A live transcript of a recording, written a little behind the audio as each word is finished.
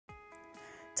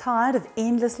Tired of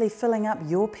endlessly filling up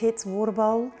your pet's water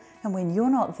bowl, and when you're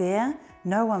not there,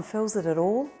 no one fills it at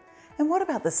all? And what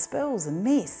about the spills and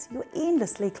mess you're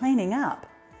endlessly cleaning up?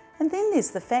 And then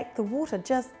there's the fact the water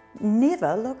just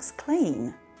never looks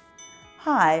clean.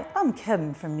 Hi, I'm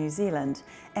Kim from New Zealand,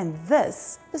 and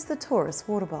this is the Torus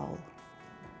Water Bowl.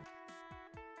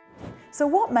 So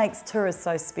what makes Torus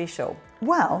so special?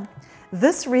 Well,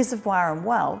 this reservoir and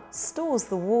well stores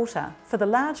the water for the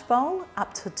large bowl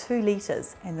up to 2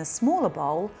 litres and the smaller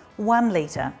bowl 1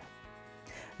 litre.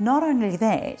 Not only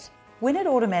that, when it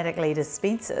automatically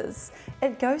dispenses,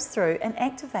 it goes through an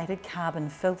activated carbon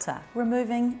filter,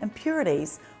 removing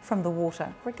impurities from the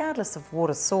water regardless of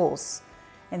water source.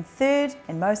 And third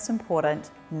and most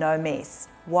important, no mess.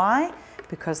 Why?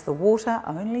 Because the water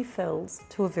only fills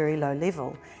to a very low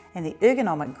level, and the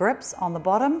ergonomic grips on the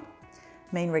bottom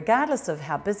mean regardless of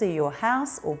how busy your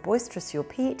house or boisterous your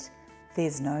pet,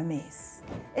 there's no mess.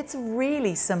 It's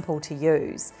really simple to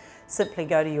use. Simply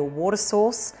go to your water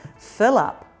source, fill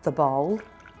up the bowl,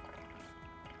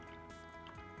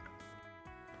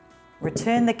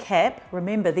 return the cap.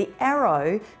 Remember, the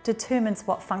arrow determines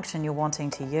what function you're wanting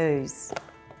to use.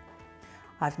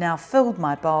 I've now filled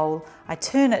my bowl. I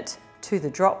turn it to the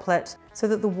droplet so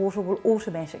that the water will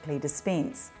automatically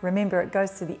dispense. Remember, it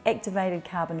goes through the activated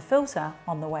carbon filter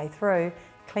on the way through,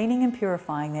 cleaning and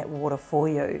purifying that water for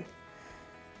you.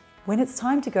 When it's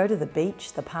time to go to the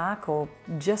beach, the park, or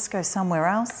just go somewhere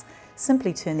else,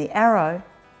 simply turn the arrow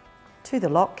to the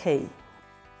lock key.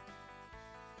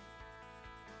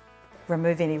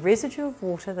 Remove any residue of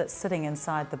water that's sitting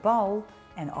inside the bowl,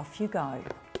 and off you go.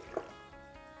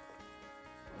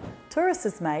 Torus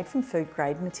is made from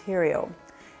food-grade material.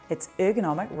 Its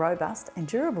ergonomic, robust and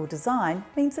durable design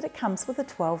means that it comes with a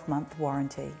 12-month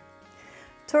warranty.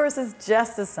 Torus is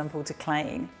just as simple to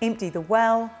clean. Empty the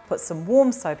well, put some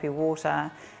warm soapy water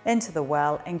into the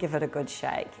well and give it a good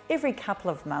shake. Every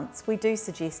couple of months we do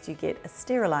suggest you get a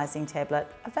sterilising tablet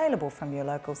available from your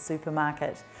local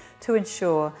supermarket to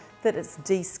ensure that it's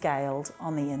descaled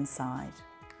on the inside.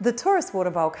 The Torus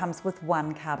Water Bowl comes with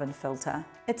 1 carbon filter.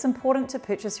 It's important to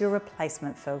purchase your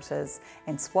replacement filters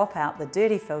and swap out the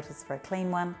dirty filters for a clean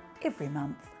one every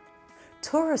month.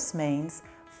 Torus means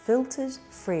filtered,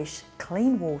 fresh,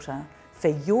 clean water for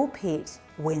your pet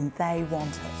when they want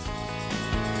it.